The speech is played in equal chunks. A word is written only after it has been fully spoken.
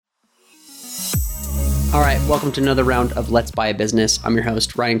All right, welcome to another round of Let's Buy a Business. I'm your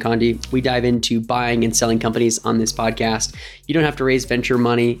host, Ryan Condi. We dive into buying and selling companies on this podcast. You don't have to raise venture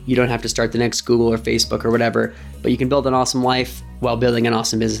money. You don't have to start the next Google or Facebook or whatever, but you can build an awesome life while building an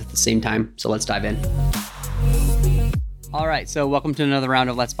awesome business at the same time. So let's dive in. All right, so welcome to another round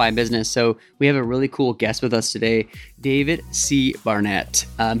of Let's Buy a Business. So we have a really cool guest with us today, David C. Barnett.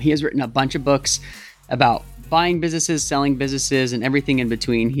 He has written a bunch of books about buying businesses, selling businesses, and everything in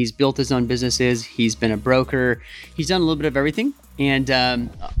between. He's built his own businesses. He's been a broker. He's done a little bit of everything. And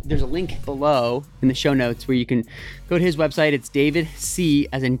there's a link below in the show notes where you can go to his website. It's davidc,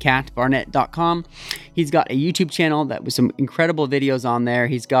 as in cat, barnett.com. He's got a YouTube channel that with some incredible videos on there.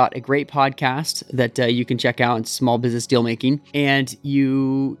 He's got a great podcast that you can check out. It's Small Business Deal Making. And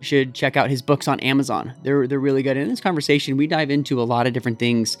you should check out his books on Amazon. They're really good. In this conversation, we dive into a lot of different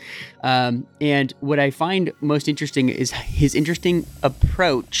things. And what I find most interesting is his interesting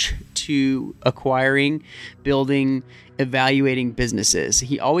approach to acquiring, building, evaluating businesses.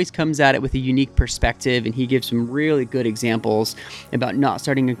 He always comes at it with a unique perspective, and he gives some really good examples about not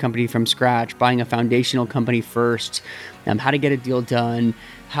starting a company from scratch, buying a foundational company first, how to get a deal done,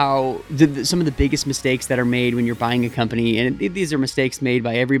 how some of the biggest mistakes that are made when you're buying a company. And these are mistakes made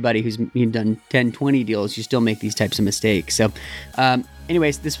by everybody who's done 10, 20 deals. You still make these types of mistakes. So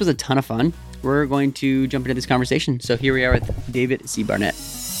anyways, this was a ton of fun. We're going to jump into this conversation. So here we are with David C. Barnett.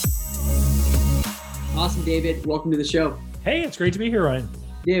 Awesome, David. Welcome to the show. Hey, it's great to be here, Ryan.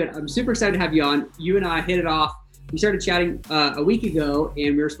 David, I'm super excited to have you on. You and I hit it off. We started chatting a week ago,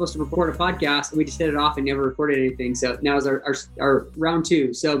 and we were supposed to record a podcast, and we just hit it off and never recorded anything. So now is our round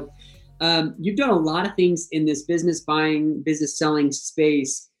two. So you've done a lot of things in this business buying, business selling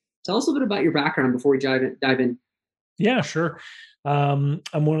space. Tell us a little bit about your background before we dive in. Yeah, sure. I'm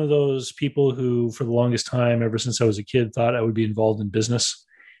one of those people who, for the longest time, ever since I was a kid, thought I would be involved in business,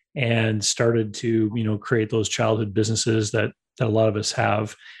 and started to, create those childhood businesses that a lot of us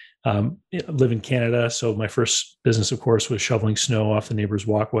have. I live in Canada, so my first business, of course, was shoveling snow off the neighbor's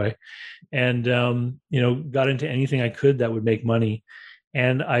walkway, and got into anything I could that would make money.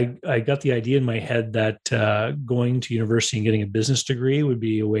 And I got the idea in my head that going to university and getting a business degree would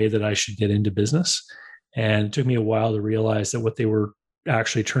be a way that I should get into business. And it took me a while to realize that what they were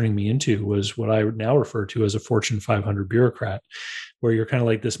actually turning me into was what I now refer to as a Fortune 500 bureaucrat, where you're kind of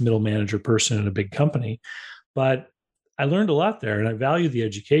like this middle manager person in a big company. But I learned a lot there, and I value the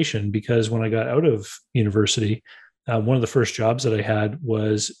education, because when I got out of university, one of the first jobs that I had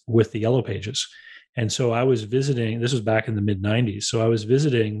was with the Yellow Pages. And so I was visiting, this was back in the mid 90s. So I was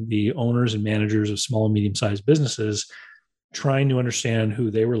visiting the owners and managers of small and medium-sized businesses, trying to understand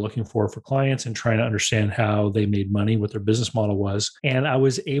who they were looking for clients, and trying to understand how they made money, what their business model was. And I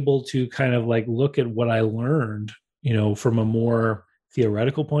was able to kind of like look at what I learned, from a more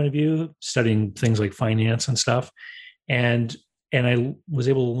theoretical point of view, studying things like finance and stuff. And I was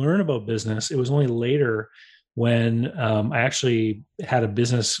able to learn about business. It was only later when I actually had a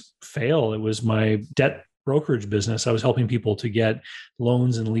business fail. It was my debt brokerage business. I was helping people to get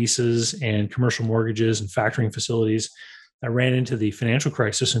loans and leases and commercial mortgages and factoring facilities. I ran into the financial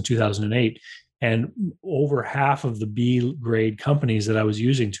crisis in 2008, and over half of the B grade companies that I was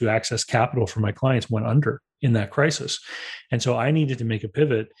using to access capital for my clients went under in that crisis. And so I needed to make a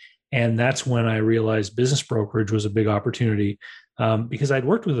pivot. And that's when I realized business brokerage was a big opportunity, because I'd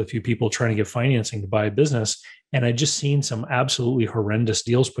worked with a few people trying to get financing to buy a business. And I'd just seen some absolutely horrendous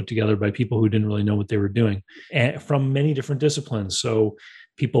deals put together by people who didn't really know what they were doing, and from many different disciplines. So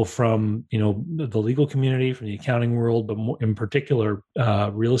people from, the legal community, from the accounting world, but more in particular,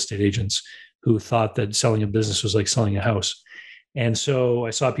 real estate agents who thought that selling a business was like selling a house. And so I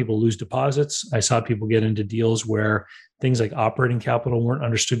saw people lose deposits. I saw people get into deals where things like operating capital weren't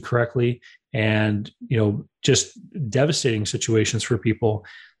understood correctly, and, just devastating situations for people.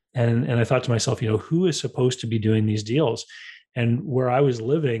 And I thought to myself, who is supposed to be doing these deals? And where I was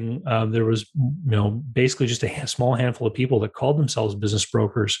living, there was, basically just a small handful of people that called themselves business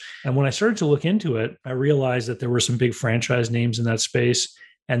brokers. And when I started to look into it, I realized that there were some big franchise names in that space.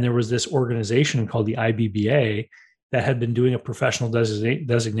 And there was this organization called the IBBA that had been doing a professional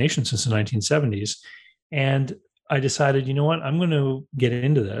designation since the 1970s. And I decided, you know what, I'm going to get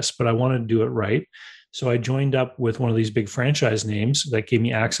into this, but I want to do it right. So I joined up with one of these big franchise names that gave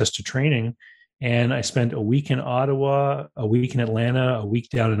me access to training. And I spent a week in Ottawa, a week in Atlanta, a week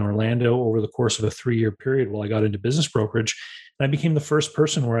down in Orlando over the course of a 3-year period while I got into business brokerage. And I became the first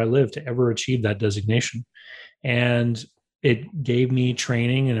person where I lived to ever achieve that designation. And it gave me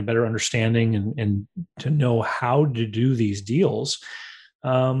training and a better understanding and to know how to do these deals.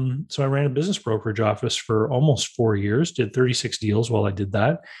 So I ran a business brokerage office for almost 4 years, did 36 deals while I did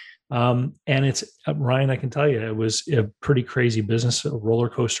that. And it's Ryan, I can tell you, it was a pretty crazy business, a roller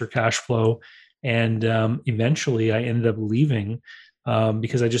coaster cash flow. And eventually I ended up leaving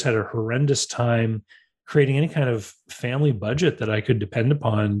because I just had a horrendous time creating any kind of family budget that I could depend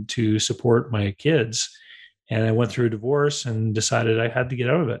upon to support my kids. And I went through a divorce and decided I had to get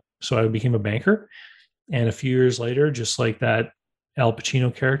out of it. So I became a banker. And a few years later, just like that Al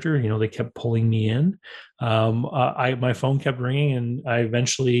Pacino character, they kept pulling me in. My phone kept ringing, and I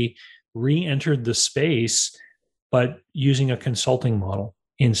eventually re-entered the space, but using a consulting model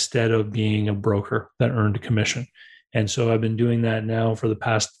instead of being a broker that earned a commission. And so I've been doing that now for the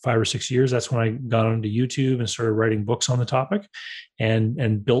past 5 or 6 years. That's when I got onto YouTube and started writing books on the topic,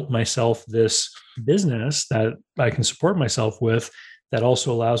 and built myself this business that I can support myself with, that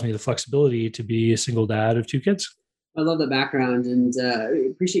also allows me the flexibility to be a single dad of 2 kids. I love the background, and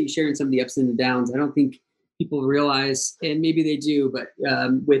appreciate you sharing some of the ups and the downs. I don't think people realize, and maybe they do, but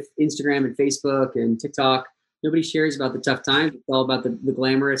with Instagram and Facebook and TikTok, nobody shares about the tough times. It's all about the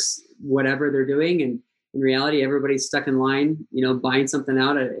glamorous whatever they're doing, and in reality, everybody's stuck in line, buying something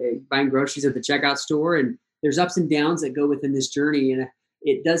out, buying groceries at the checkout store, and there's ups and downs that go within this journey. And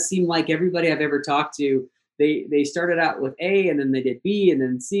it does seem like everybody I've ever talked to, they started out with A, and then they did B, and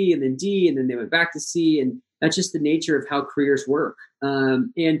then C, and then D, and then they went back to C, and that's just the nature of how careers work.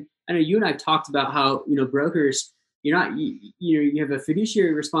 And I know you and I have talked about how brokers, you're not you have a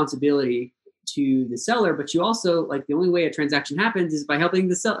fiduciary responsibility to the seller, but you also, like, the only way a transaction happens is by helping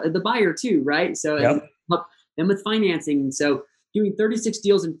the buyer too, right? So Yep. help them with financing. So doing 36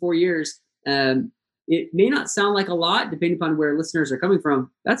 deals in 4 years, it may not sound like a lot depending upon where listeners are coming from.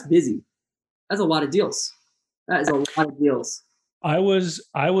 That's busy. That's a lot of deals. That is a lot of deals. I was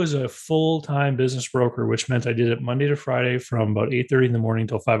a full-time business broker, which meant I did it Monday to Friday from about 8:30 in the morning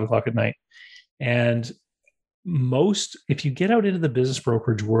till 5 o'clock at night. And if you get out into the business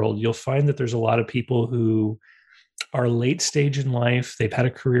brokerage world, you'll find that there's a lot of people who are late stage in life. They've had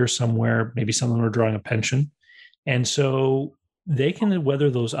a career somewhere. Maybe some of them are drawing a pension. And so they can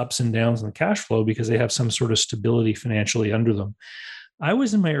weather those ups and downs in the cash flow because they have some sort of stability financially under them. I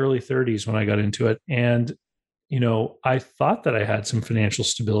was in my early 30s when I got into it. And I thought that I had some financial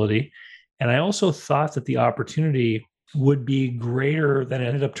stability. And I also thought that the opportunity would be greater than it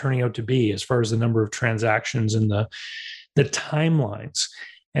ended up turning out to be, as far as the number of transactions and the timelines.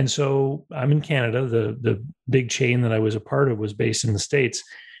 And so I'm in Canada. The big chain that I was a part of was based in the States.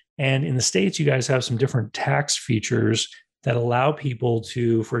 And in the States, you guys have some different tax features that allow people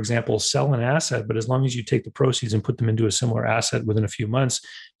to, for example, sell an asset, but as long as you take the proceeds and put them into a similar asset within a few months,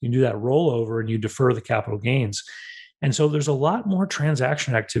 you can do that rollover and you defer the capital gains. And so there's a lot more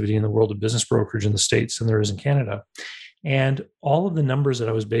transaction activity in the world of business brokerage in the States than there is in Canada. And all of the numbers that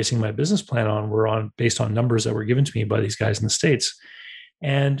I was basing my business plan on were based on numbers that were given to me by these guys in the States.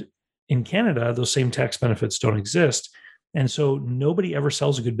 And in Canada, those same tax benefits don't exist. And so nobody ever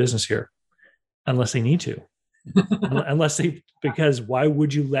sells a good business here unless they need to. Because why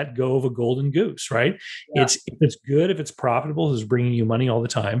would you let go of a golden goose, right? Yeah. If it's good, if it's profitable, it's bringing you money all the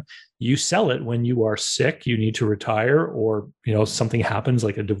time. You sell it when you are sick, you need to retire, or something happens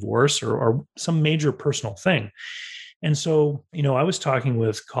like a divorce or some major personal thing. And so, I was talking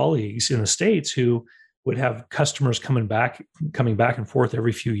with colleagues in the States who would have customers coming back and forth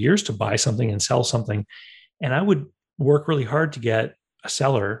every few years to buy something and sell something. And I would work really hard to get a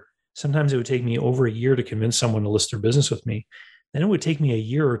seller. Sometimes it would take me over a year to convince someone to list their business with me. Then it would take me a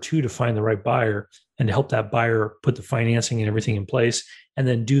year or two to find the right buyer and to help that buyer put the financing and everything in place and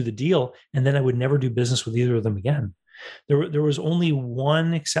then do the deal. And then I would never do business with either of them again. There was only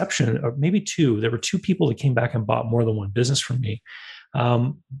one exception, or maybe two. There were two people that came back and bought more than one business from me.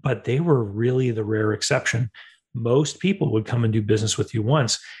 But they were really the rare exception. Most people would come and do business with you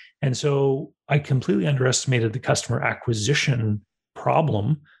once. And so I completely underestimated the customer acquisition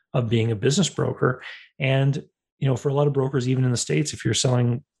problem of being a business broker. And, for a lot of brokers, even in the States, if you're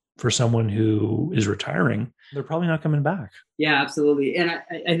selling for someone who is retiring, they're probably not coming back. Yeah, absolutely. And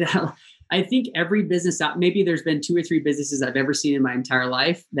I think every business out, maybe there's been 2 or 3 businesses I've ever seen in my entire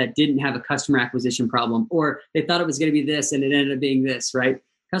life that didn't have a customer acquisition problem, or they thought it was going to be this and it ended up being this, right?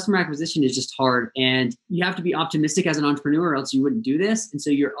 Customer acquisition is just hard, and you have to be optimistic as an entrepreneur, or else you wouldn't do this. And so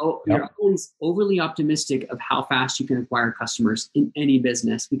you're always overly optimistic of how fast you can acquire customers in any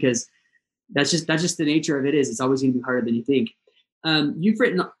business, because that's just the nature of it. It's always going to be harder than you think. You've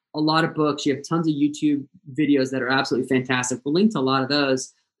written a lot of books. You have tons of YouTube videos that are absolutely fantastic. We'll link to a lot of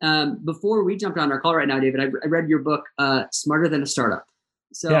those. Before we jumped on our call right now, David, I read your book, Smarter Than a Startup.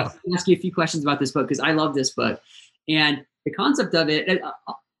 So yeah. I'll ask you a few questions about this book because I love this book. And the concept of it,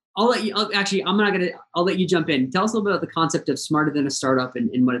 I'll let you. Actually, I'm not gonna. I'll let you jump in. Tell us a little bit about the concept of Smarter Than a Startup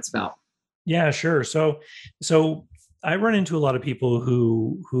and what it's about. Yeah, sure. So I run into a lot of people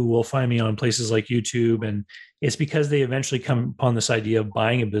who will find me on places like YouTube, and it's because they eventually come upon this idea of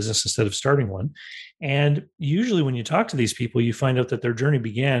buying a business instead of starting one. And usually, when you talk to these people, you find out that their journey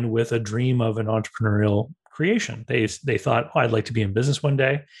began with a dream of an entrepreneurial creation. They thought, oh, I'd like to be in business one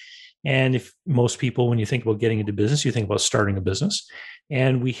day. And if most people, when you think about getting into business, you think about starting a business.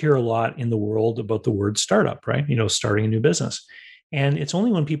 And we hear a lot in the world about the word startup, right? Starting a new business. And it's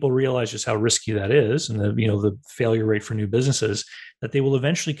only when people realize just how risky that is and the failure rate for new businesses that they will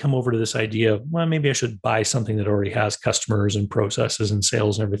eventually come over to this idea of, well, maybe I should buy something that already has customers and processes and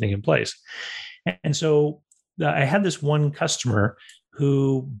sales and everything in place. And so I had this one customer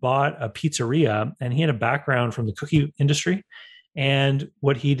who bought a pizzeria, and he had a background from the cookie industry. And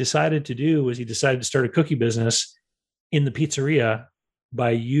what he decided to do was he decided to start a cookie business in the pizzeria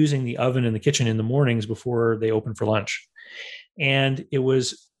by using the oven in the kitchen in the mornings before they open for lunch. And it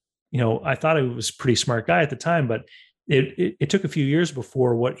was, I thought I was a pretty smart guy at the time, but it took a few years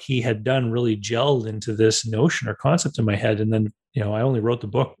before what he had done really gelled into this notion or concept in my head. And then, I only wrote the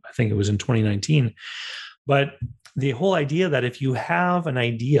book, I think it was in 2019. But the whole idea that if you have an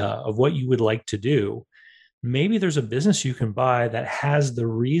idea of what you would like to do, maybe there's a business you can buy that has the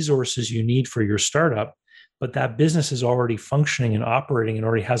resources you need for your startup, but that business is already functioning and operating and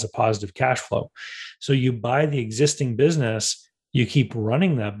already has a positive cash flow. So you buy the existing business, you keep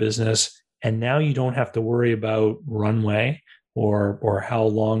running that business, and now you don't have to worry about runway or how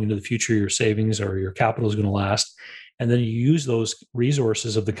long into the future your savings or your capital is going to last. And then you use those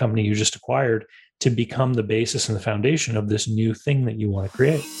resources of the company you just acquired to become the basis and the foundation of this new thing that you want to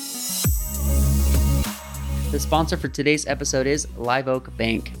create. The sponsor for today's episode is Live Oak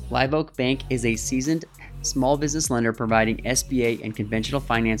Bank. Live Oak Bank is a seasoned small business lender providing SBA and conventional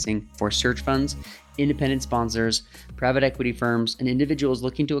financing for search funds, independent sponsors, private equity firms, and individuals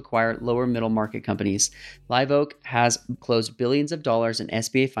looking to acquire lower middle market companies. Live Oak has closed billions of dollars in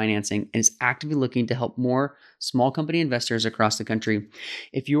SBA financing and is actively looking to help more small company investors across the country.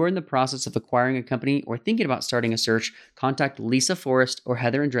 If you are in the process of acquiring a company or thinking about starting a search, contact Lisa Forrest or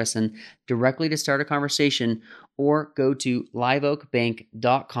Heather Andressen directly to start a conversation, or go to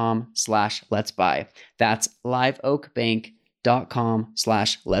liveoakbank.com/let's buy. That's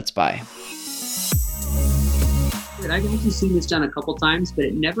liveoakbank.com/let's buy. I've actually seen this done a couple times, but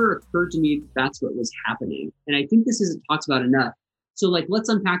it never occurred to me that's what was happening. And I think this isn't talked about enough. So let's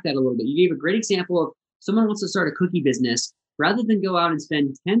unpack that a little bit. You gave a great example of someone wants to start a cookie business. Rather than go out and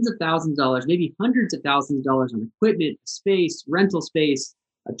spend tens of thousands of dollars, maybe hundreds of thousands of dollars on equipment, space, rental space,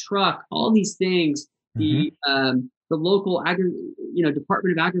 a truck, all these things, the local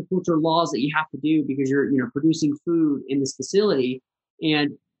Department of Agriculture laws that you have to do because you're producing food in this facility,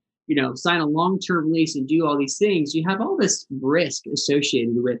 and sign a long-term lease and do all these things, you have all this risk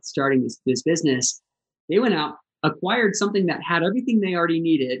associated with starting this business. They went out, acquired something that had everything they already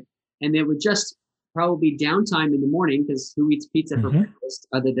needed, and they would just probably downtime in the morning, because who eats pizza for breakfast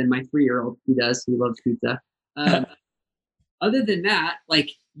other than my 3-year-old? He does. He loves pizza. Other than that,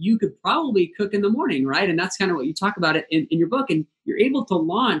 you could probably cook in the morning, right? And that's kind of what you talk about it in your book. And you're able to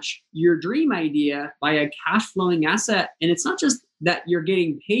launch your dream idea by a cash flowing asset. And it's not just that you're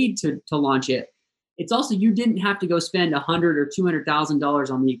getting paid to launch it. It's also, you didn't have to go spend $100,000 or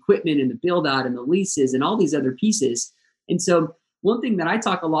 $200,000 on the equipment and the build out and the leases and all these other pieces. And so one thing that I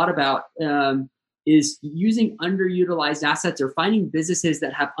talk a lot about is using underutilized assets, or finding businesses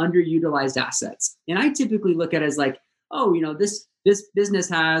that have underutilized assets. And I typically look at it as this business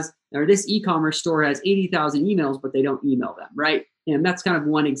has, or this e-commerce store has 80,000 emails, but they don't email them, right? And that's kind of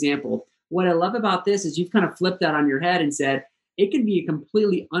one example. What I love about this is you've kind of flipped that on your head and said, it can be a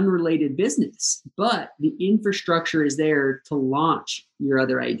completely unrelated business, but the infrastructure is there to launch your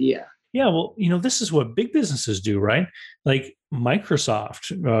other idea. Yeah, well, this is what big businesses do, right? Like Microsoft,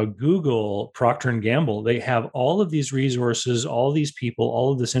 Google, Procter & Gamble, they have all of these resources, all these people,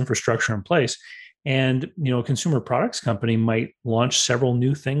 all of this infrastructure in place. And, a consumer products company might launch several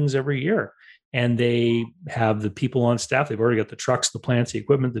new things every year. And they have the people on staff. They've already got the trucks, the plants, the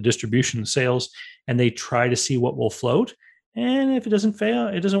equipment, the distribution, the sales, and they try to see what will float. And if it doesn't fail,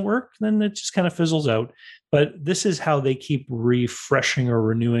 it doesn't work, then it just kind of fizzles out. But this is how they keep refreshing or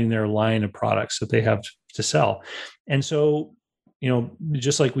renewing their line of products that they have to sell. And so,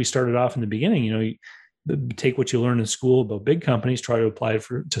 just like we started off in the beginning, you take what you learn in school about big companies, try to apply it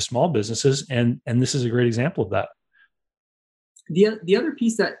to small businesses. And this is a great example of that. The other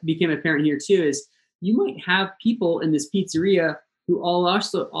piece that became apparent here too is you might have people in this pizzeria who are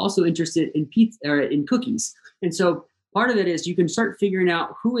also interested in pizza or in cookies. And so part of it is you can start figuring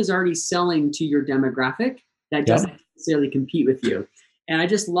out who is already selling to your demographic that Yep. doesn't necessarily compete with you. And I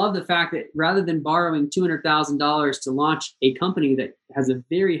just love the fact that rather than borrowing $200,000 to launch a company that has a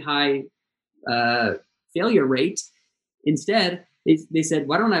very high failure rate, instead, they said,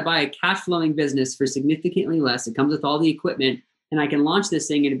 why don't I buy a cash flowing business for significantly less? It comes with all the equipment, and I can launch this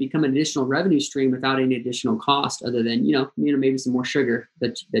thing and it become an additional revenue stream without any additional cost other than, maybe some more sugar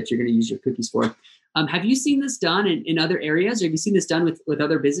that you're going to use your cookies for. Have you seen this done in other areas? Or have you seen this done with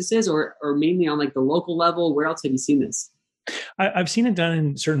other businesses or mainly on like the local level? Where else have you seen this? I've seen it done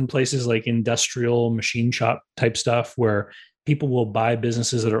in certain places like industrial machine shop type stuff where people will buy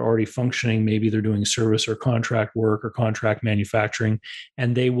businesses that are already functioning. Maybe they're doing service or contract work or contract manufacturing,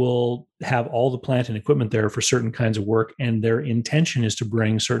 and they will have all the plant and equipment there for certain kinds of work. And their intention is to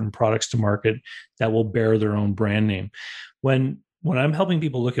bring certain products to market that will bear their own brand name. When I'm helping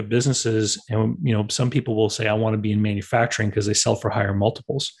people look at businesses, and some people will say, I want to be in manufacturing because they sell for higher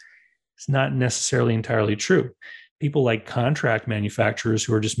multiples. It's not necessarily entirely true. People like contract manufacturers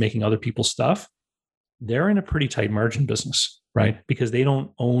who are just making other people's stuff, they're in a pretty tight margin business, right? Because they don't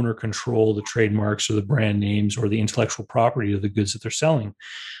own or control the trademarks or the brand names or the intellectual property of the goods that they're selling.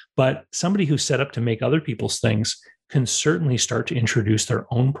 But somebody who's set up to make other people's things can certainly start to introduce their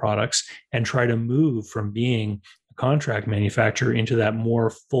own products and try to move from being a contract manufacturer into that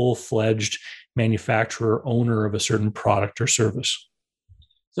more full-fledged manufacturer, owner of a certain product or service.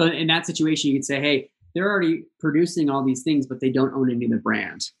 So in that situation, you could say, hey, they're already producing all these things, but they don't own any of the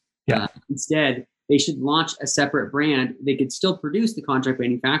brand. Yeah. Instead, they should launch a separate brand. They could still produce the contract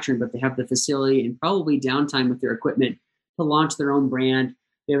manufacturing, but they have the facility and probably downtime with their equipment to launch their own brand.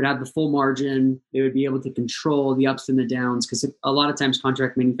 They would have the full margin. They would be able to control the ups and the downs because a lot of times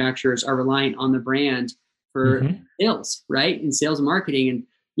contract manufacturers are reliant on the brand for sales, right? And sales and marketing. And,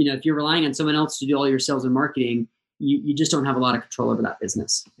 if you're relying on someone else to do all your sales and marketing, you just don't have a lot of control over that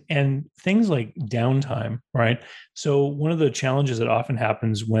business. And things like downtime, right? So one of the challenges that often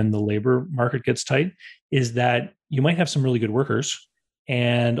happens when the labor market gets tight is that you might have some really good workers,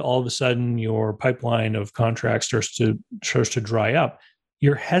 and all of a sudden your pipeline of contracts starts to dry up.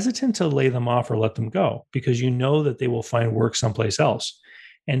 You're hesitant to lay them off or let them go because you know that they will find work someplace else.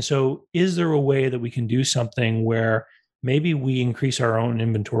 And so is there a way that we can do something where maybe we increase our own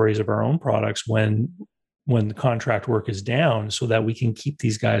inventories of our own products when the contract work is down so that we can keep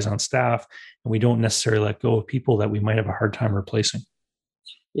these guys on staff and we don't necessarily let go of people that we might have a hard time replacing?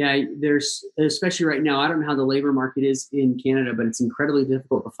 Yeah, there's, especially right now, I don't know how the labor market is in Canada, but it's incredibly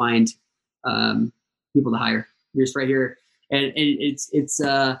difficult to find people to hire. Just right here. And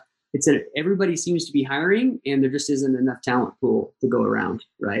everybody seems to be hiring and there just isn't enough talent pool to go around,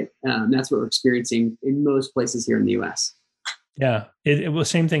 right? That's what we're experiencing in most places here in the US. Yeah, it was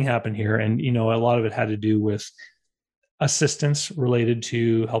same thing happened here. And, a lot of it had to do with assistance related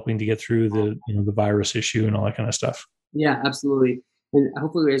to helping to get through the virus issue and all that kind of stuff. Yeah, absolutely. And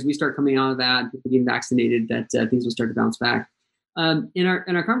hopefully as we start coming out of that, people getting vaccinated, that things will start to bounce back. In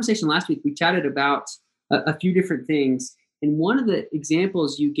our conversation last week, we chatted about a few different things. And one of the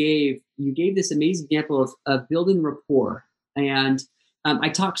examples you gave this amazing example of building rapport. And I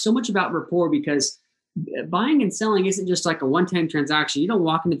talk so much about rapport because buying and selling isn't just like a one-time transaction. You don't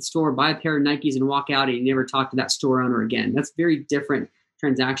walk into the store, buy a pair of Nikes and walk out and you never talk to that store owner again. That's a very different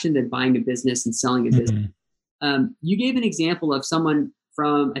transaction than buying a business and selling a business. You gave an example of someone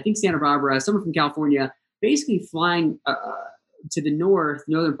from, I think, Santa Barbara, someone from California, basically flying to the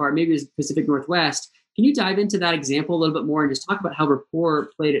northern part, maybe the Pacific Northwest. Can you dive into that example a little bit more and just talk about how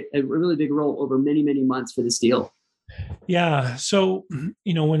rapport played a really big role over many, many months for this deal? Yeah. So,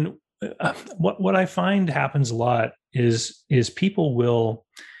 when what I find happens a lot is people will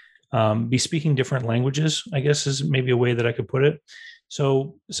be speaking different languages, I guess is maybe a way that I could put it.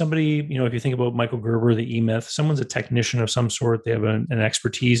 So somebody, if you think about Michael Gerber, the E-Myth, someone's a technician of some sort. They have an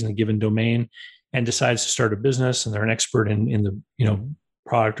expertise in a given domain and decides to start a business, and they're an expert in the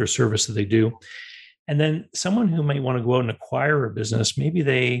product or service that they do. And then someone who might want to go out and acquire a business, maybe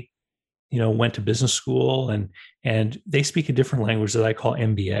they went to business school and they speak a different language that I call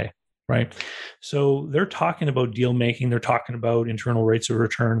MBA. Right. So they're talking about deal making. They're talking about internal rates of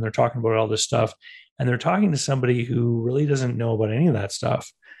return. They're talking about all this stuff. And they're talking to somebody who really doesn't know about any of that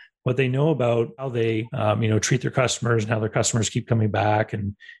stuff. What they know about how they, treat their customers and how their customers keep coming back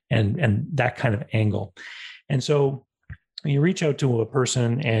and that kind of angle. And so you reach out to a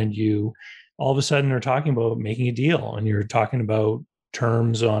person and you all of a sudden are talking about making a deal and you're talking about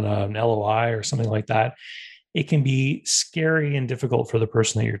terms on an LOI or something like that. It can be scary and difficult for the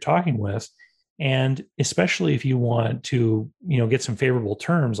person that you're talking with. And especially if you want to, get some favorable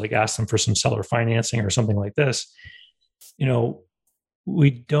terms, like ask them for some seller financing or something like this, you know, we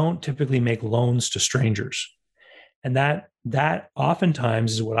don't typically make loans to strangers. And that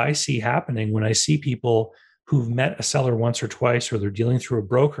oftentimes is what I see happening when I see people who've met a seller once or twice, or they're dealing through a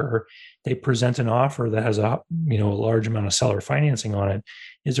broker. They present an offer that has a large amount of seller financing on it.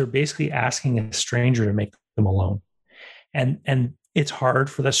 Is they're basically asking a stranger to make them a loan, and it's hard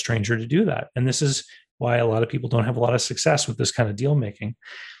for the stranger to do that. And this is why a lot of people don't have a lot of success with this kind of deal making.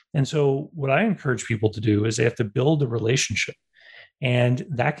 And so, what I encourage people to do is they have to build a relationship, and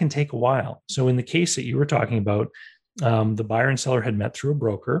that can take a while. So, in the case that you were talking about, the buyer and seller had met through a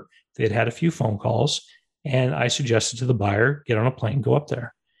broker. They had had a few phone calls, and I suggested to the buyer, get on a plane, go up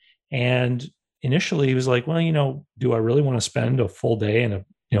there. And initially, he was like, "Well, do I really want to spend a full day and a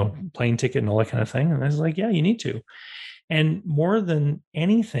plane ticket and all that kind of thing?" And I was like, "Yeah, you need to." And more than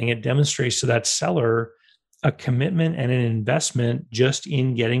anything, it demonstrates to that seller a commitment and an investment just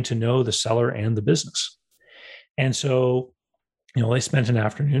in getting to know the seller and the business. And so, they spent an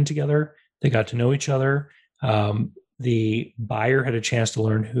afternoon together. They got to know each other. The buyer had a chance to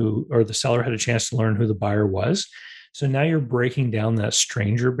learn or the seller had a chance to learn who the buyer was. So now you're breaking down that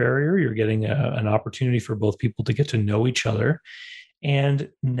stranger barrier. You're getting an opportunity for both people to get to know each other. And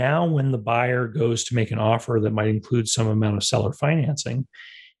now, when the buyer goes to make an offer that might include some amount of seller financing,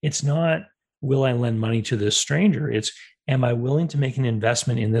 it's not, will I lend money to this stranger? It's, am I willing to make an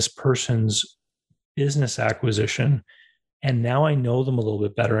investment in this person's business acquisition? And now I know them a little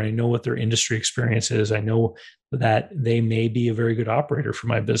bit better. I know what their industry experience is. I know that they may be a very good operator for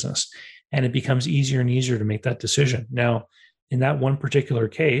my business. And it becomes easier and easier to make that decision. Now, in that one particular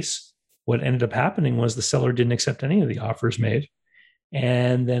case, what ended up happening was the seller didn't accept any of the offers made.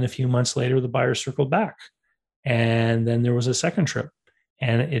 And then a few months later, the buyer circled back. And then there was a second trip.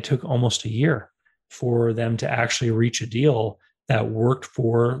 And it took almost a year for them to actually reach a deal that worked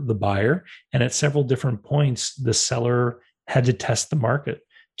for the buyer. And at several different points, the seller had to test the market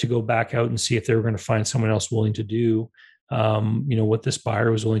to go back out and see if they were going to find someone else willing to do, what this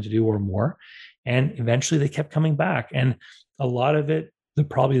buyer was willing to do or more. And eventually they kept coming back. And a lot of it,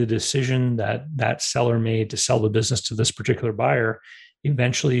 probably the decision that seller made to sell the business to this particular buyer,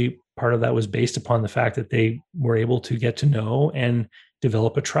 eventually part of that was based upon the fact that they were able to get to know and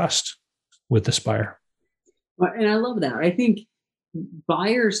develop a trust with this buyer. And I love that. I think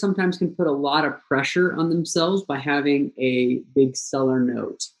buyers sometimes can put a lot of pressure on themselves by having a big seller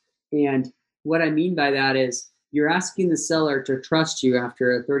note. And what I mean by that is you're asking the seller to trust you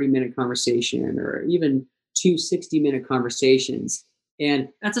after a 30-minute conversation or even two 60-minute conversations. And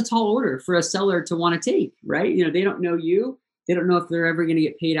that's a tall order for a seller to want to take, right? They don't know you. They don't know if they're ever going to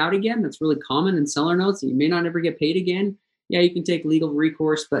get paid out again. That's really common in seller notes. You may not ever get paid again. Yeah, you can take legal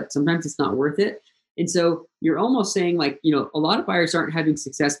recourse, but sometimes it's not worth it. And so you're almost saying a lot of buyers aren't having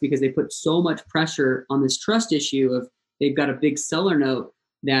success because they put so much pressure on this trust issue of they've got a big seller note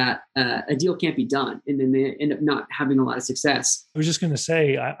that a deal can't be done. And then they end up not having a lot of success. I was just going to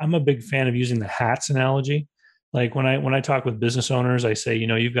say, I'm a big fan of using the hats analogy. Like when I talk with business owners, I say,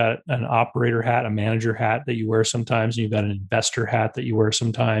 you've got an operator hat, a manager hat that you wear sometimes, and you've got an investor hat that you wear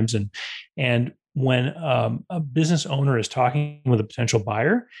sometimes. And when a business owner is talking with a potential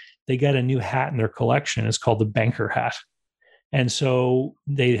buyer, they get a new hat in their collection. It's called the banker hat. And so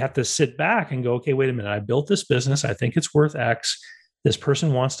they have to sit back and go, okay, wait a minute. I built this business. I think it's worth X. This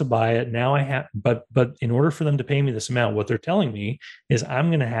person wants to buy it. Now I have, but in order for them to pay me this amount, what they're telling me is I'm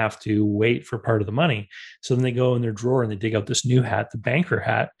going to have to wait for part of the money. So then they go in their drawer and they dig out this new hat, the banker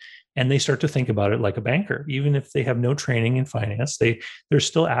hat, and they start to think about it like a banker. Even if they have no training in finance, they're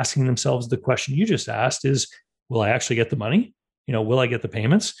still asking themselves the question you just asked is, will I actually get the money? Will I get the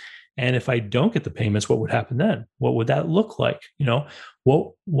payments? And if I don't get the payments, what would happen then? What would that look like?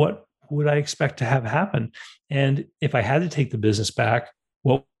 What would I expect to have happen? And if I had to take the business back,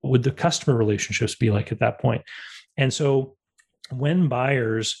 what would the customer relationships be like at that point? And so when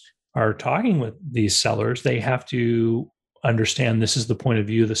buyers are talking with these sellers, they have to understand this is the point of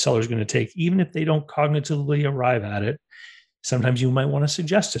view the seller is going to take, even if they don't cognitively arrive at it. Sometimes you might want to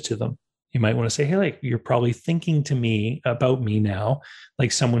suggest it to them. You might want to say, hey, you're probably thinking to me about me now,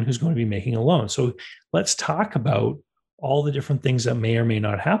 like someone who's going to be making a loan. So let's talk about all the different things that may or may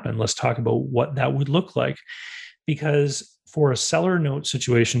not happen. Let's talk about what that would look like. Because for a seller note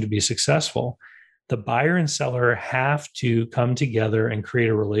situation to be successful, the buyer and seller have to come together and create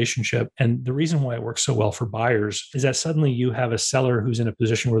a relationship. And the reason why it works so well for buyers is that suddenly you have a seller who's in a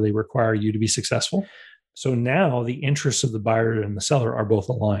position where they require you to be successful. So now the interests of the buyer and the seller are both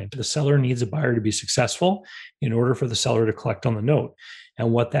aligned. The seller needs a buyer to be successful in order for the seller to collect on the note.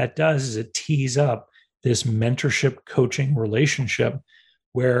 And what that does is it tees up this mentorship coaching relationship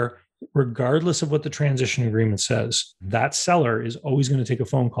where regardless of what the transition agreement says, that seller is always going to take a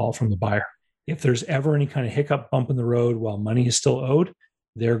phone call from the buyer. If there's ever any kind of hiccup, bump in the road while money is still owed,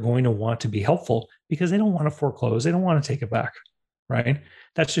 they're going to want to be helpful because they don't want to foreclose. They don't want to take it back, right?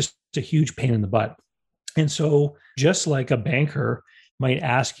 That's just a huge pain in the butt. And so just like a banker might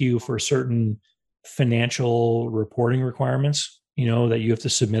ask you for certain financial reporting requirements, that you have to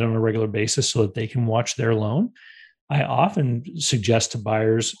submit on a regular basis so that they can watch their loan, I often suggest to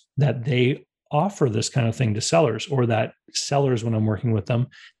buyers that they offer this kind of thing to sellers, or that sellers, when I'm working with them,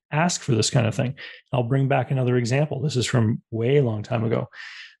 ask for this kind of thing. I'll bring back another example. This is from way long time ago.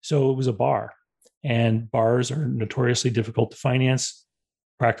 So it was a bar, and bars are notoriously difficult to finance,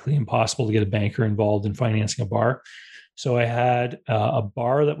 practically impossible to get a banker involved in financing a bar. So I had a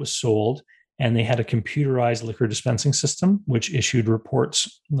bar that was sold, and they had a computerized liquor dispensing system, which issued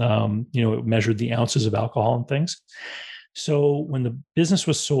reports. It measured the ounces of alcohol and things. So when the business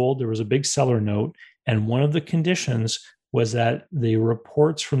was sold, there was a big seller note, and one of the conditions was that the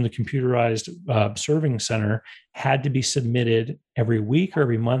reports from the computerized serving center had to be submitted every week or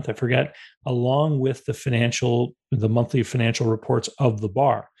every month, I forget, along with the monthly financial reports of the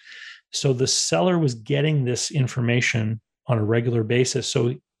bar. So the seller was getting this information on a regular basis,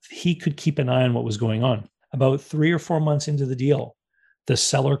 so he could keep an eye on what was going on. About 3 or 4 months into the deal, the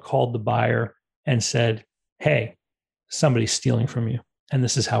seller called the buyer and said, "Hey, somebody's stealing from you, and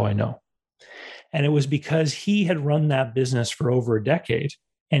this is how I know." And it was because he had run that business for over a decade,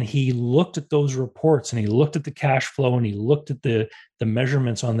 and he looked at those reports, and he looked at the cash flow, and he looked at the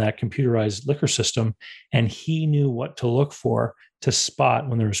measurements on that computerized liquor system, and he knew what to look for to spot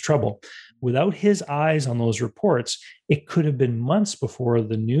when there was trouble. Without his eyes on those reports, it could have been months before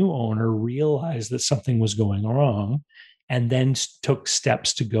the new owner realized that something was going wrong, and then took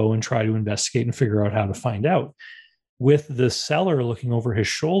steps to go and try to investigate and figure out how to find out. With the seller looking over his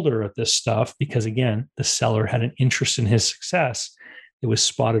shoulder at this stuff, because again, the seller had an interest in his success, it was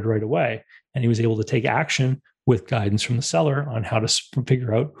spotted right away. And he was able to take action with guidance from the seller on how to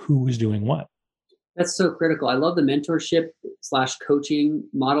figure out who was doing what. That's so critical. I love the mentorship/coaching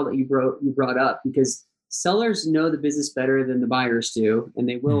model that you brought up, because sellers know the business better than the buyers do, and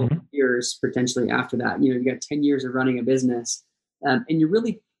they will years potentially after that. You got 10 years of running a business, and you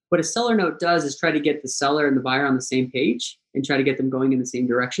really, what a seller note does is try to get the seller and the buyer on the same page and try to get them going in the same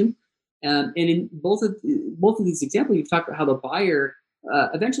direction. And in both of these examples, you've talked about how the buyer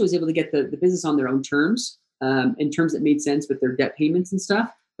eventually was able to get the business on their own terms, in terms that made sense with their debt payments and stuff,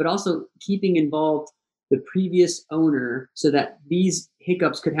 but also keeping involved the previous owner so that these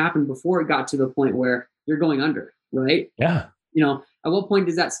hiccups could happen before it got to the point where you're going under, right? Yeah. At what point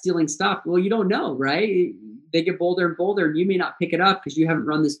does that stealing stop? Well, you don't know, right? They get bolder and bolder, and you may not pick it up because you haven't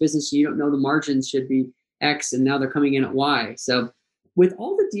run this business. You don't know the margins should be X, and now they're coming in at Y. So with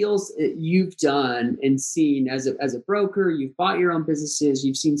all the deals that you've done and seen as a broker, you've bought your own businesses,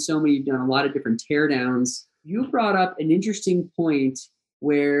 you've seen so many, you've done a lot of different teardowns. You brought up an interesting point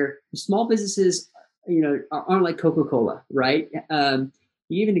where small businesses, aren't like Coca-Cola, right?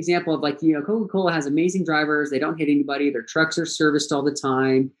 You give an example of Coca-Cola has amazing drivers. They don't hit anybody. Their trucks are serviced all the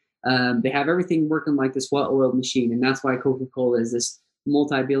time. They have everything working like this well-oiled machine. And that's why Coca-Cola is this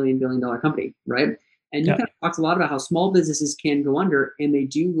multi-billion-dollar company, right? And you kind of talked a lot about how small businesses can go under, and they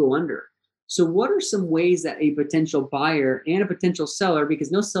do go under. So what are some ways that a potential buyer and a potential seller,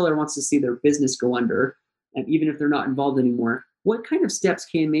 because no seller wants to see their business go under, and even if they're not involved anymore, what kind of steps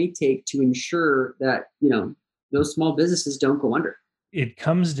can they take to ensure that, those small businesses don't go under? It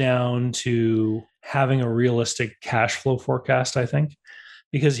comes down to having a realistic cash flow forecast, I think.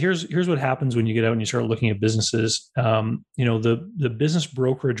 Because here's what happens when you get out and you start looking at businesses. The business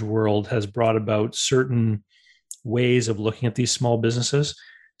brokerage world has brought about certain ways of looking at these small businesses.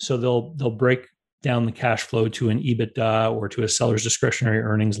 So they'll break down the cash flow to an EBITDA or to a seller's discretionary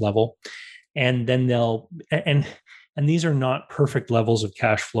earnings level, and then and these are not perfect levels of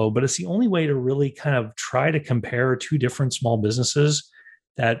cash flow, but it's the only way to really kind of try to compare two different small businesses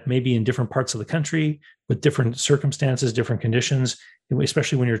that may be in different parts of the country with different circumstances, different conditions,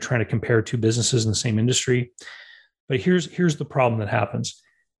 especially when you're trying to compare two businesses in the same industry. But here's the problem that happens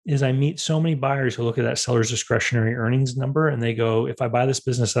is I meet so many buyers who look at that seller's discretionary earnings number and they go, if I buy this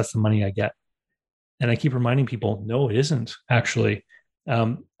business, that's the money I get. And I keep reminding people, no, it isn't actually.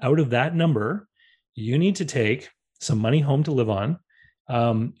 Out of that number, you need to take some money home to live on.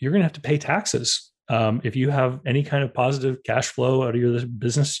 You're going to have to pay taxes. If you have any kind of positive cash flow out of your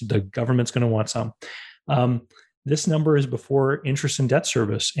business, the government's going to want some. This number is before interest and debt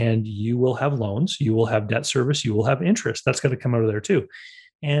service, and you will have loans, you will have debt service, you will have interest. That's got to come out of there too.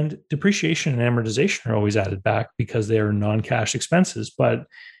 And depreciation and amortization are always added back because they are non-cash expenses. But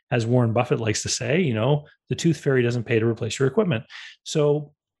as Warren Buffett likes to say, the tooth fairy doesn't pay to replace your equipment.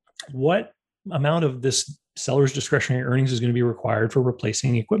 So what amount of this seller's discretionary earnings is going to be required for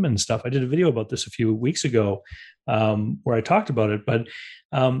replacing equipment and stuff? I did a video about this a few weeks ago where I talked about it. But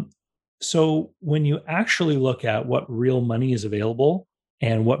so when you actually look at what real money is available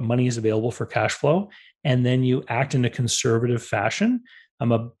and what money is available for cash flow, and then you act in a conservative fashion,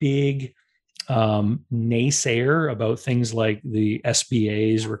 I'm a big naysayer about things like the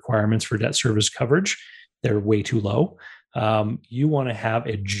SBA's requirements for debt service coverage. They're way too low. You want to have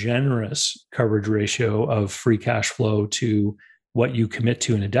a generous coverage ratio of free cash flow to what you commit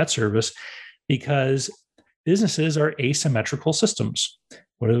to in a debt service, because businesses are asymmetrical systems.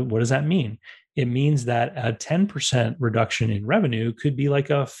 What does that mean? It means that a 10% reduction in revenue could be like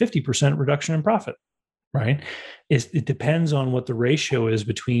a 50% reduction in profit, right? It depends on what the ratio is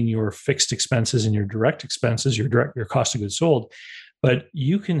between your fixed expenses and your direct expenses, your cost of goods sold. But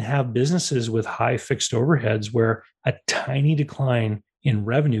you can have businesses with high fixed overheads where a tiny decline in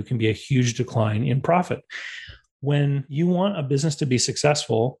revenue can be a huge decline in profit. When you want a business to be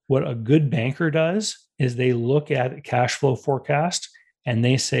successful, what a good banker does is they look at a cash flow forecast and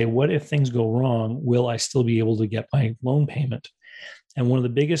they say, what if things go wrong? Will I still be able to get my loan payment? And one of the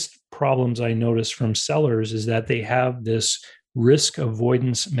biggest problems I notice from sellers is that they have this risk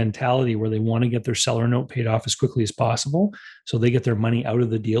avoidance mentality where they want to get their seller note paid off as quickly as possible. So they get their money out of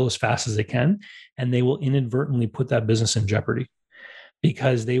the deal as fast as they can. And they will inadvertently put that business in jeopardy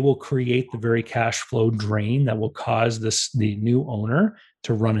because they will create the very cash flow drain that will cause the new owner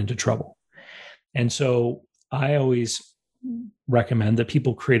to run into trouble. And so I always recommend that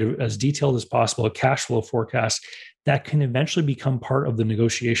people create as detailed as possible a cash flow forecast that can eventually become part of the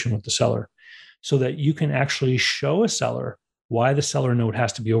negotiation with the seller, so that you can actually show a seller why the seller note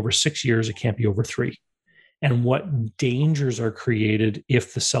has to be over 6 years, it can't be over 3, and what dangers are created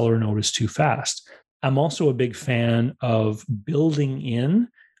if the seller note is too fast. I'm also a big fan of building in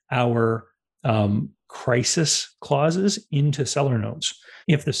our crisis clauses into seller notes.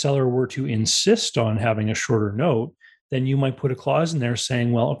 If the seller were to insist on having a shorter note, then you might put a clause in there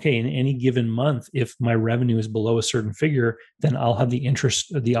saying, well, okay, in any given month, if my revenue is below a certain figure, then I'll have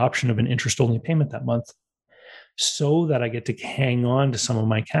the option of an interest-only payment that month, so that I get to hang on to some of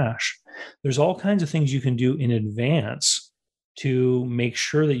my cash. There's all kinds of things you can do in advance to make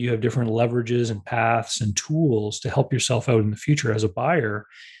sure that you have different leverages and paths and tools to help yourself out in the future as a buyer.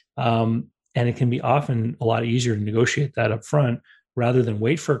 And it can be often a lot easier to negotiate that up front rather than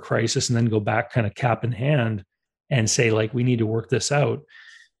wait for a crisis and then go back kind of cap in hand and say, like, we need to work this out.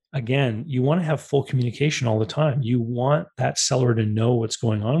 Again, you want to have full communication all the time. You want that seller to know what's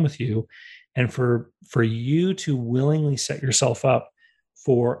going on with you, and for you to willingly set yourself up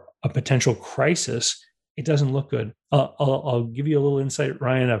for a potential crisis. It doesn't look good. I'll give you a little insight,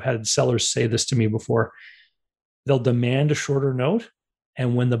 Ryan. I've had sellers say this to me before. They'll demand a shorter note,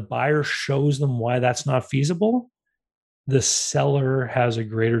 and when the buyer shows them why that's not feasible, the seller has a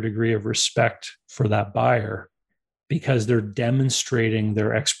greater degree of respect for that buyer, because they're demonstrating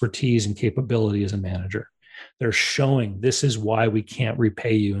their expertise and capability as a manager. They're showing, this is why we can't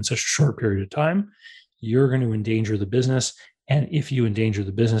repay you in such a short period of time. You're going to endanger the business. And if you endanger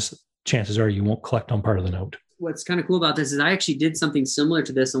the business, chances are you won't collect on part of the note. What's kind of cool about this is I actually did something similar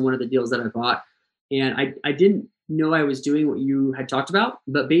to this on one of the deals that I bought. And I didn't know I was doing what you had talked about,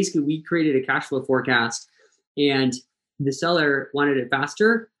 but basically we created a cash flow forecast and the seller wanted it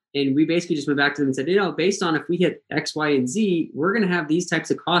faster. And we basically just went back to them and said, based on if we hit X, Y, and Z, we're going to have these types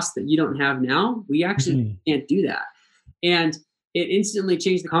of costs that you don't have now. We actually can't do that. And it instantly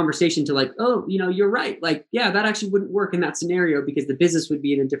changed the conversation to like, oh, you're right. Like, yeah, that actually wouldn't work in that scenario because the business would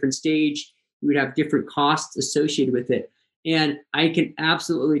be in a different stage. We would have different costs associated with it. And I can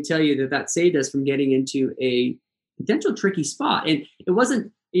absolutely tell you that saved us from getting into a potential tricky spot. And it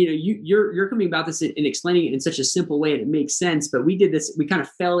wasn't, you're coming about this and explaining it in such a simple way and it makes sense, but we did this, we kind of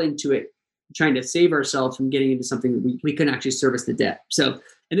fell into it trying to save ourselves from getting into something that we couldn't actually service the debt. So,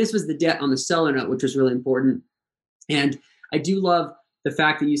 and this was the debt on the seller note, which was really important. And I do love the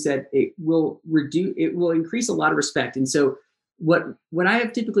fact that you said it will increase a lot of respect. And so what I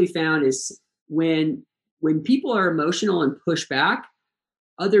have typically found is when people are emotional and push back,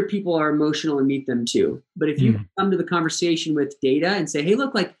 other people are emotional and meet them too. But if you come to the conversation with data and say, hey,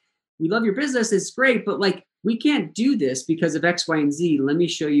 look, like, we love your business, it's great, but like, we can't do this because of X, Y, and Z. Let me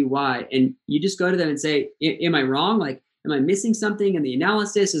show you why. And you just go to them and say, am I wrong? Like, am I missing something in the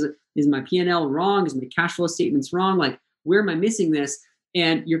analysis? Is my P&L wrong? Is my cash flow statements wrong? Like, where am I missing this?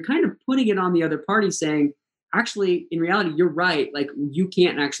 And you're kind of putting it on the other party saying, actually, in reality, you're right. Like, you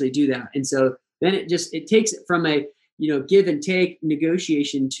can't actually do that. And so then it takes it from a, give and take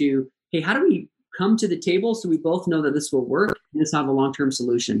negotiation to, hey, how do we come to the table so we both know that this will work and this have a long-term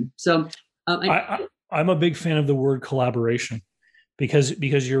solution? So I'm a big fan of the word collaboration because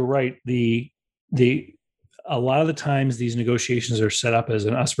you're right. The a lot of the times these negotiations are set up as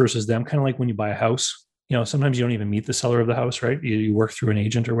an us versus them, kind of like when you buy a house. Sometimes you don't even meet the seller of the house, right? You work through an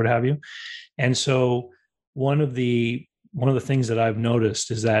agent or what have you. And so one of the things that I've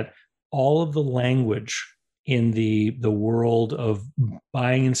noticed is that all of the language in the world of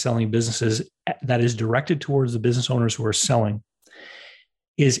buying and selling businesses that is directed towards the business owners who are selling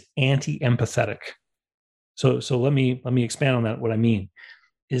is anti-empathetic. So let me expand on that. What I mean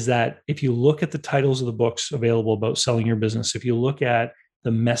is that if you look at the titles of the books available about selling your business, if you look at the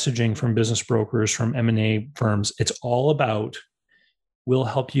messaging from business brokers, from M&A firms, it's all about, we'll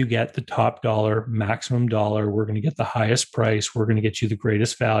help you get the top dollar, maximum dollar. We're going to get the highest price. We're going to get you the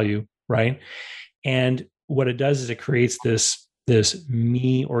greatest value, right? And what it does is it creates this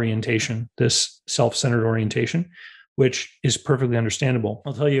me orientation, this self-centered orientation, which is perfectly understandable.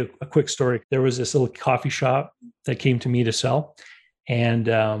 I'll tell you a quick story. There was this little coffee shop that came to me to sell. And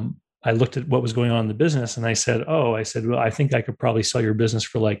I looked at what was going on in the business and I said, well, I think I could probably sell your business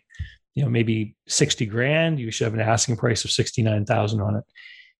for like, maybe 60 grand. You should have an asking price of 69,000 on it.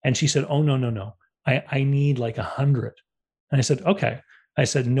 And she said, oh, no. I need like 100. And I said, okay. I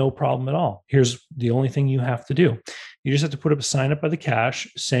said, no problem at all. Here's the only thing you have to do. You just have to put up a sign up by the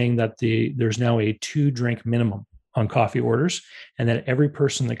cash saying that there's now a 2-drink minimum on coffee orders, and that every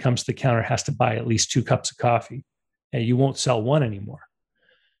person that comes to the counter has to buy at least 2 cups of coffee, and you won't sell one anymore.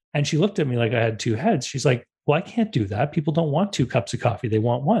 And she looked at me like I had 2 heads. She's like, well, I can't do that. People don't want 2 cups of coffee. They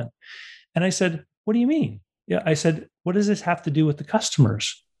want 1. And I said, what do you mean? Yeah. I said, what does this have to do with the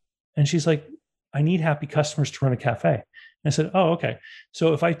customers? And she's like, I need happy customers to run a cafe. And I said, oh, okay.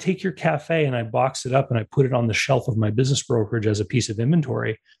 So if I take your cafe and I box it up and I put it on the shelf of my business brokerage as a piece of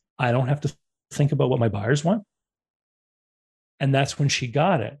inventory, I don't have to think about what my buyers want. And that's when she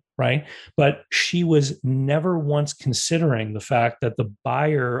got it, right? But she was never once considering the fact that the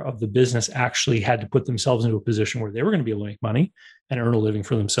buyer of the business actually had to put themselves into a position where they were going to be able to make money and earn a living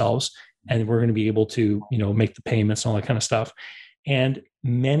for themselves. And we're going to be able to, make the payments and all that kind of stuff. And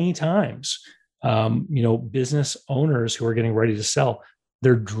many times, business owners who are getting ready to sell,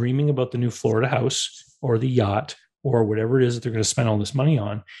 they're dreaming about the new Florida house or the yacht or whatever it is that they're going to spend all this money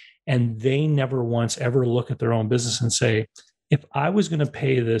on. And they never once ever look at their own business and say, if I was going to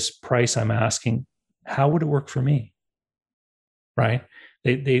pay this price I'm asking, how would it work for me? Right?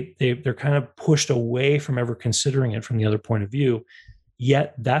 They're kind of pushed away from ever considering it from the other point of view.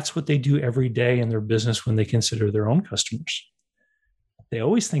 Yet that's what they do every day in their business when they consider their own customers. They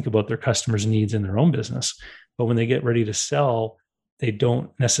always think about their customers' needs in their own business, but when they get ready to sell, they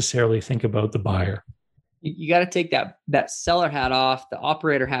don't necessarily think about the buyer. You got to take that seller hat off, the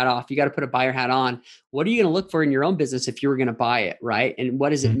operator hat off. You got to put a buyer hat on. What are you going to look for in your own business if you were going to buy it, right? And what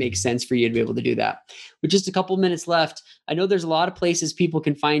does it make sense for you to be able to do that? With just a couple of minutes left, I know there's a lot of places people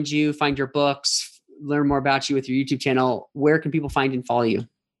can find you, find your books, learn more about you with your YouTube channel. Where can people find and follow you?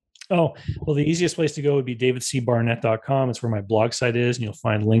 Oh, well, the easiest place to go would be davidcbarnett.com. It's where my blog site is, and you'll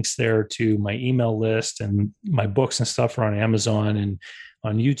find links there to my email list, and my books and stuff are on Amazon and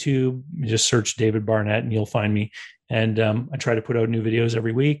on YouTube. You just search David Barnett and you'll find me. And I try to put out new videos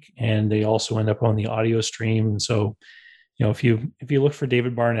every week, and they also end up on the audio stream. And so, if you look for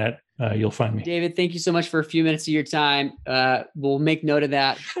David Barnett, you'll find me. David, thank you so much for a few minutes of your time. We'll make note of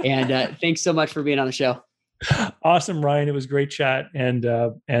that. And thanks so much for being on the show. Awesome, Ryan. It was great chat. And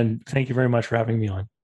thank you very much for having me on.